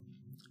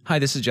Hi,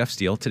 this is Jeff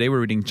Steele. Today we're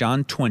reading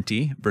John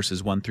 20,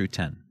 verses 1 through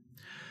 10.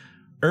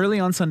 Early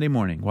on Sunday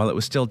morning, while it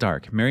was still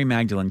dark, Mary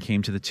Magdalene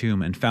came to the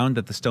tomb and found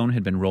that the stone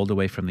had been rolled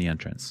away from the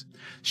entrance.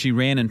 She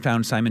ran and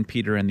found Simon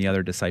Peter and the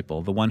other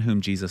disciple, the one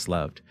whom Jesus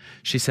loved.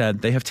 She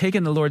said, "They have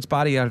taken the Lord's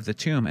body out of the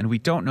tomb, and we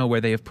don't know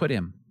where they have put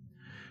him."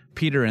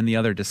 Peter and the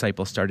other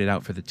disciple started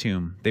out for the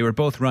tomb. They were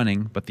both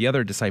running, but the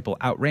other disciple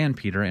outran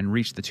Peter and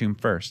reached the tomb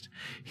first.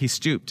 He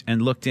stooped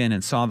and looked in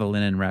and saw the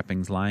linen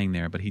wrappings lying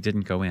there, but he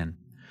didn't go in.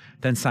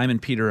 Then Simon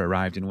Peter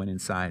arrived and went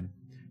inside.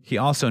 He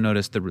also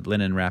noticed the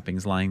linen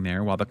wrappings lying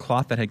there, while the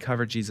cloth that had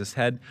covered Jesus'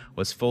 head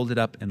was folded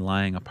up and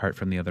lying apart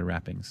from the other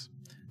wrappings.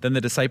 Then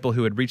the disciple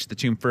who had reached the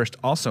tomb first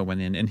also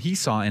went in, and he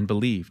saw and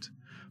believed.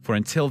 For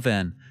until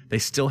then, they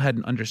still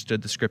hadn't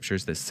understood the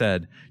scriptures that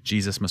said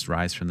Jesus must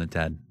rise from the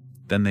dead.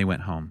 Then they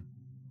went home.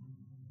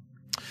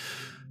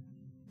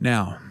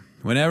 Now,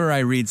 whenever I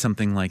read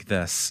something like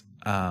this,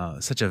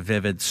 such a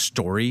vivid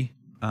story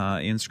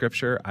in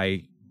Scripture,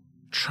 I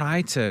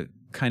try to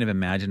kind of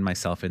imagine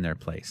myself in their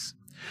place.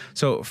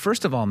 So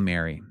first of all,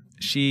 Mary,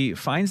 she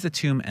finds the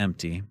tomb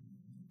empty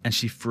and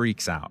she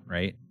freaks out,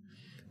 right?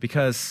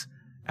 Because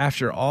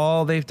after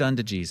all they've done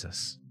to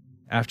Jesus,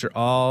 after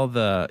all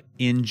the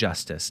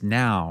injustice,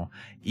 now,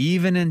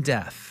 even in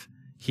death,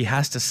 he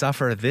has to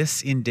suffer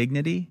this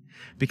indignity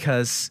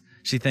because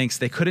she thinks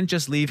they couldn't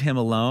just leave him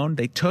alone.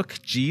 They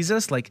took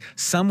Jesus like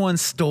someone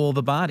stole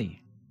the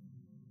body.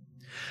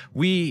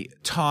 We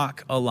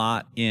talk a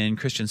lot in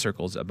Christian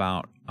circles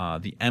about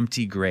the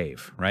empty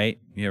grave, right?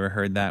 You ever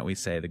heard that? We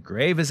say the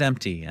grave is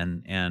empty,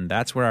 and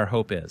that's where our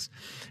hope is,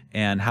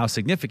 and how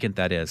significant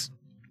that is.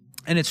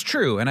 And it's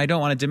true, and I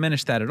don't want to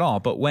diminish that at all.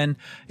 But when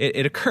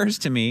it occurs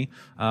to me,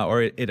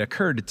 or it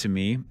occurred to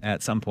me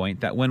at some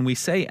point, that when we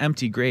say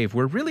empty grave,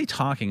 we're really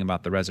talking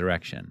about the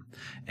resurrection.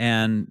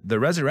 And the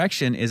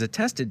resurrection is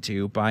attested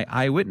to by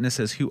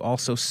eyewitnesses who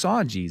also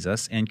saw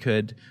Jesus and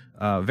could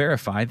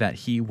verify that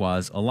he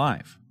was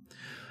alive.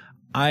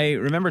 I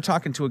remember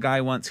talking to a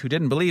guy once who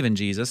didn't believe in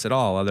Jesus at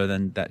all, other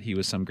than that he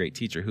was some great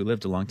teacher who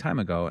lived a long time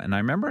ago. And I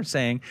remember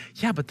saying,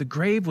 yeah, but the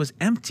grave was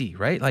empty,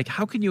 right? Like,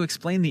 how can you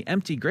explain the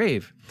empty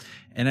grave?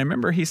 And I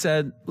remember he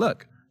said,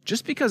 look,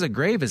 just because a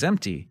grave is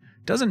empty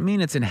doesn't mean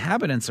its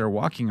inhabitants are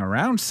walking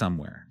around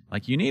somewhere.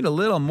 Like, you need a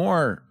little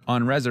more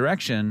on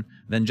resurrection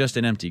than just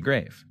an empty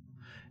grave.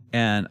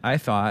 And I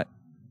thought,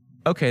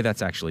 okay,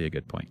 that's actually a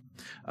good point.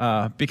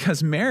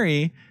 Because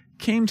Mary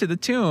came to the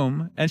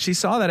tomb and she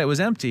saw that it was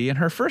empty, and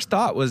her first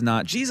thought was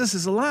not, Jesus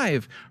is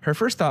alive. Her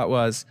first thought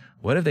was,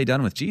 what have they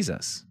done with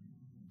Jesus?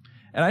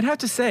 And I'd have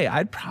to say,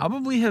 I'd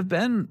probably have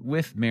been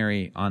with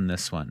Mary on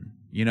this one.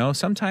 You know,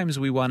 sometimes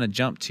we want to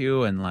jump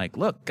to and like,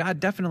 look, God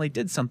definitely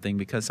did something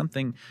because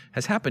something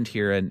has happened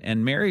here.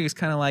 And Mary is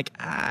kind of like,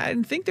 I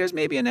think there's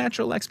maybe a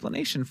natural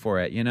explanation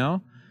for it, you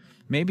know?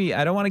 Maybe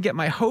I don't want to get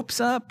my hopes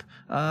up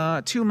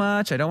too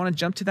much. I don't want to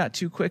jump to that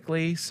too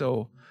quickly.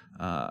 So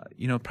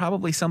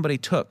probably somebody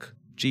took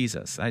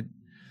Jesus.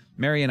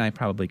 Mary and I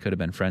probably could have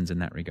been friends in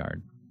that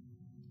regard.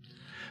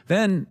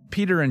 Then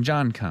Peter and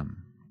John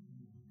come.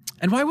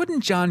 And why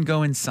wouldn't John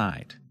go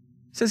inside?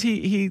 It says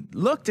he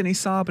looked and he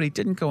saw, but he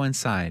didn't go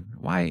inside.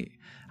 Why?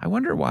 I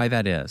wonder why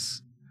that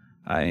is.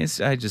 I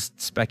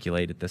just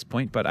speculate at this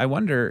point, but I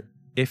wonder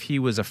if he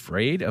was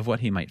afraid of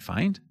what he might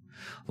find.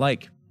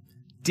 Like,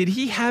 did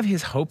he have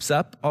his hopes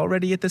up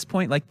already at this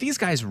point? Like, these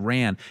guys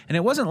ran, and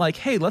it wasn't like,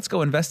 hey, let's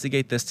go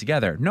investigate this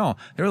together. No,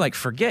 they were like,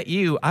 forget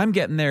you. I'm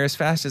getting there as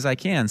fast as I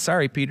can.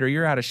 Sorry, Peter,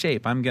 you're out of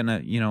shape. I'm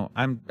gonna,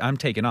 I'm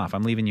taking off.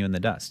 I'm leaving you in the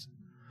dust.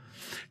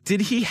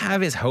 Did he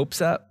have his hopes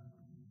up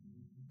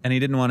and he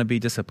didn't want to be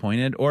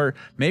disappointed? Or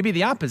maybe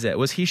the opposite.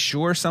 Was he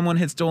sure someone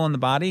had stolen the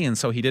body and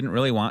so he didn't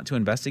really want to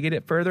investigate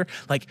it further?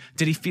 Like,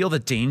 did he feel the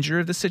danger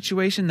of the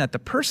situation, that the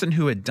person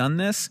who had done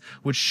this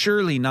would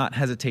surely not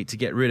hesitate to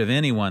get rid of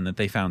anyone that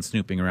they found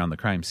snooping around the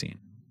crime scene?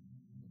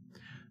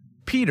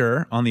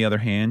 Peter, on the other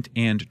hand,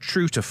 and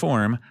true to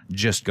form,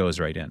 just goes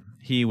right in.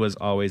 He was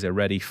always a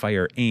ready,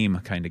 fire,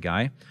 aim kind of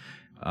guy.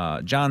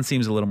 John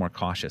seems a little more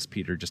cautious.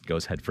 Peter just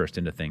goes headfirst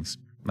into things,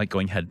 like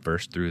going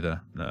headfirst through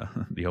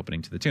the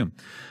opening to the tomb.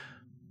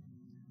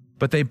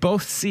 But they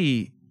both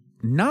see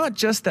not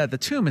just that the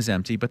tomb is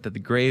empty, but that the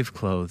grave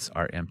clothes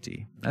are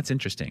empty. That's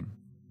interesting.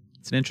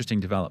 It's an interesting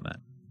development.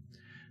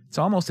 It's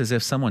almost as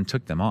if someone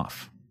took them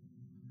off.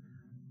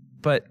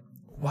 But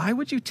why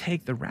would you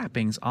take the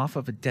wrappings off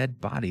of a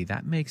dead body?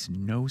 That makes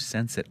no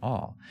sense at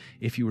all.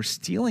 If you were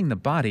stealing the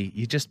body,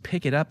 you just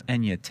pick it up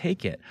and you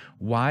take it.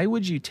 Why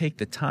would you take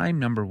the time,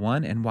 number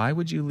one, and why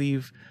would you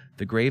leave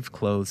the grave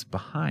clothes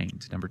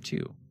behind, number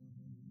two?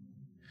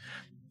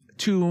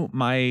 To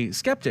my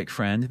skeptic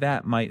friend,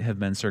 that might have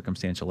been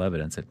circumstantial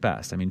evidence at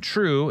best. I mean,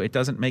 true, it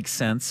doesn't make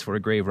sense for a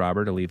grave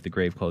robber to leave the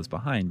grave clothes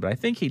behind, but I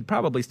think he'd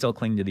probably still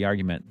cling to the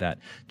argument that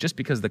just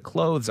because the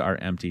clothes are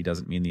empty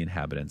doesn't mean the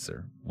inhabitants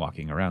are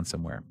walking around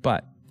somewhere.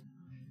 But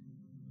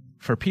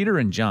for Peter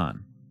and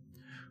John,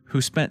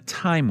 who spent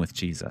time with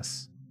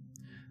Jesus,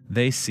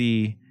 they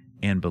see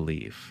and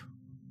believe.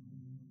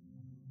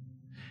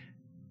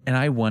 And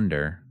I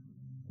wonder,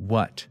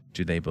 what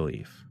do they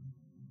believe?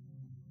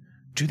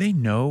 do they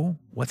know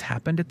what's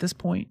happened at this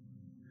point?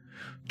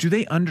 Do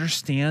they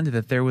understand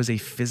that there was a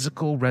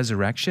physical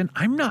resurrection?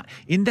 I'm not,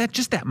 in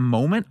that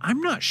moment,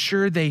 I'm not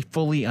sure they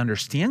fully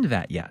understand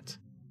that yet.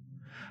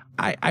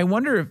 I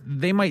wonder if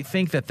they might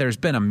think that there's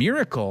been a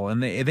miracle,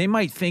 and they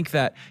might think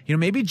that,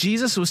 maybe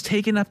Jesus was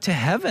taken up to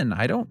heaven.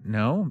 I don't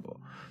know.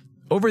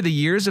 Over the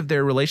years of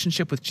their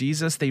relationship with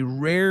Jesus, they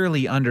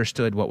rarely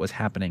understood what was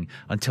happening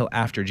until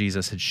after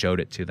Jesus had showed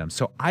it to them.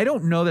 So I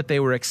don't know that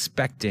they were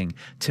expecting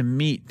to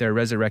meet their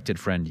resurrected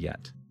friend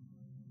yet.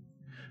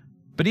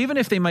 But even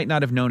if they might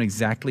not have known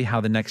exactly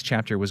how the next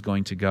chapter was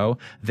going to go,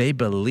 they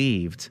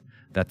believed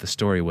that the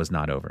story was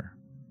not over.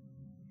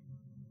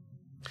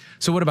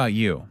 So what about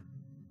you?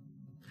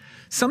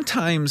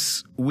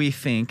 Sometimes we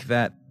think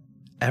that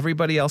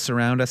everybody else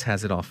around us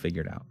has it all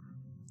figured out.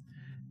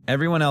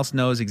 Everyone else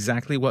knows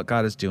exactly what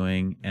God is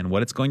doing and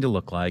what it's going to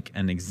look like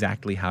and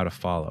exactly how to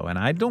follow. And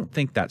I don't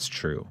think that's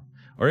true.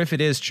 Or if it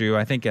is true,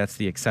 I think that's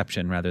the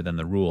exception rather than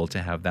the rule to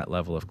have that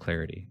level of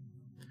clarity.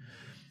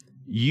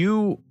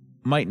 You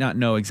might not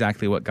know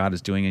exactly what God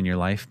is doing in your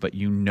life, but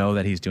you know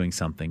that he's doing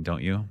something,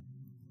 don't you?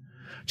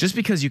 Just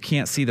because you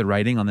can't see the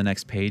writing on the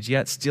next page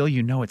yet, still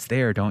you know it's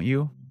there, don't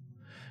you?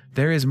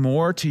 There is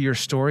more to your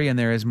story, and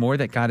there is more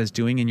that God is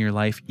doing in your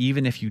life,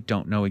 even if you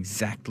don't know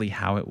exactly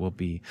how it will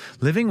be.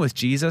 Living with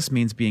Jesus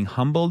means being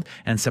humbled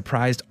and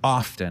surprised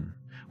often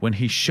when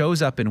he shows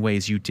up in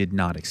ways you did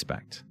not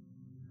expect.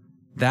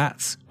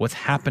 That's what's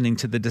happening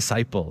to the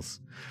disciples.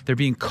 They're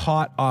being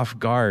caught off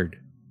guard,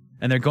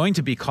 and they're going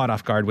to be caught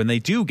off guard when they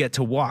do get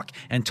to walk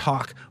and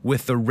talk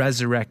with the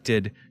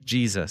resurrected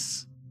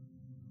Jesus.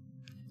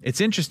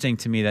 It's interesting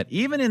to me that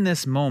even in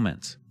this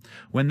moment,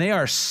 when they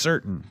are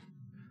certain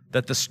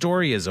that the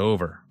story is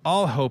over,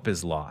 all hope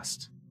is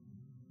lost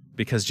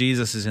because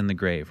Jesus is in the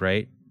grave,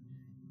 right?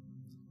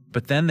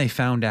 But then they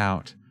found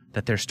out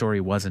that their story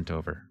wasn't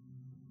over,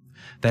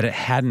 that it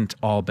hadn't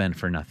all been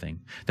for nothing,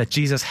 that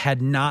Jesus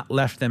had not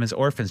left them as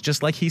orphans,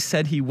 just like he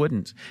said he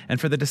wouldn't. And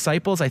for the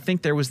disciples, I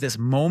think there was this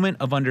moment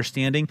of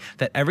understanding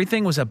that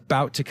everything was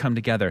about to come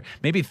together.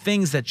 Maybe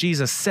things that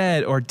Jesus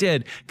said or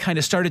did kind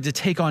of started to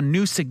take on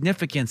new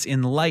significance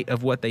in light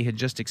of what they had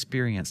just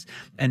experienced.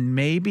 And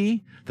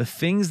maybe the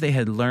things they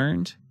had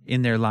learned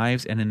in their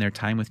lives and in their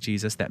time with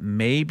Jesus, that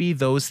maybe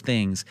those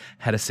things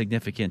had a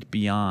significance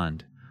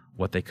beyond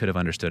what they could have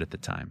understood at the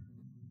time.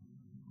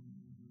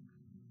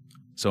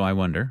 So I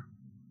wonder,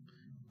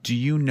 do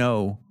you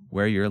know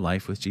where your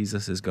life with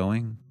Jesus is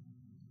going?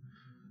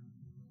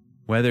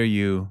 Whether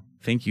you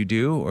think you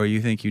do or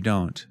you think you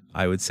don't,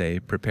 I would say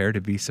prepare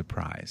to be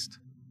surprised.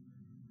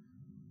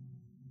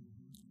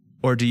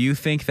 Or do you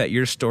think that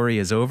your story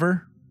is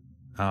over?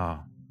 Oh,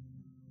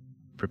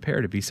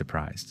 prepare to be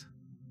surprised.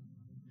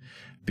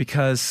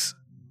 Because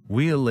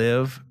we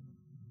live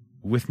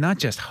with not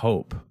just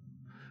hope,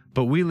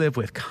 but we live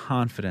with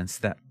confidence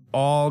that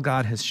all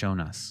God has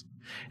shown us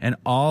and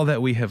all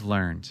that we have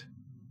learned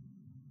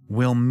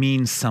will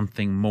mean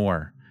something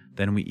more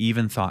than we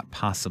even thought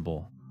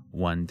possible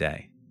one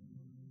day.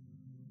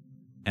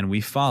 And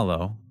we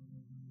follow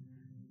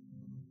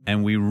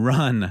and we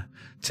run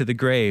to the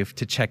grave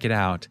to check it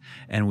out,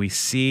 and we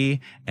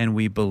see and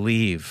we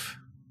believe,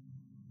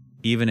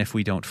 even if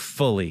we don't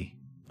fully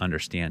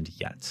understand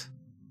yet.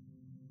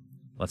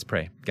 Let's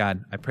pray.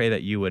 God, I pray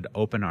that you would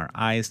open our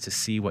eyes to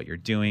see what you're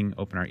doing,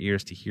 open our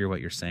ears to hear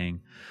what you're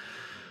saying,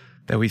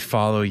 that we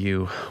follow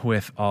you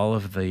with all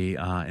of the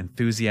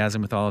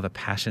enthusiasm, with all of the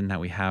passion that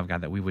we have,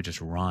 God, that we would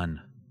just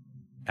run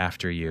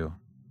after you,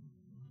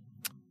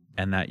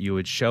 and that you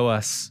would show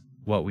us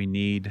what we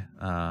need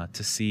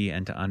to see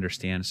and to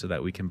understand so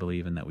that we can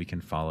believe and that we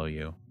can follow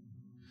you.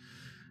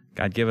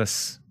 God, give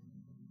us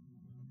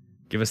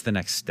the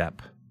next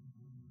step.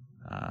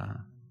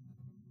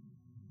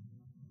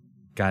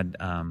 God,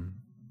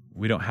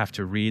 we don't have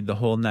to read the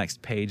whole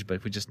next page, but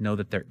if we just know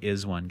that there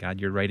is one,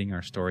 God, you're writing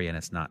our story and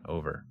it's not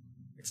over.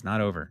 It's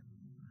not over.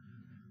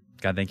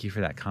 God, thank you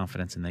for that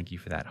confidence and thank you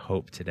for that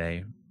hope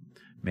today.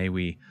 May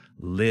we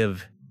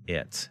live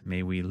it.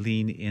 May we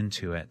lean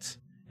into it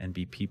and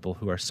be people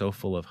who are so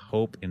full of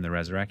hope in the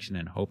resurrection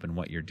and hope in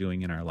what you're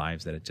doing in our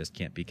lives that it just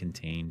can't be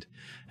contained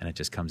and it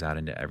just comes out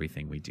into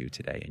everything we do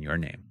today. In your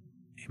name,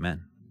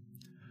 amen.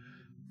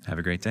 Have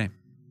a great day.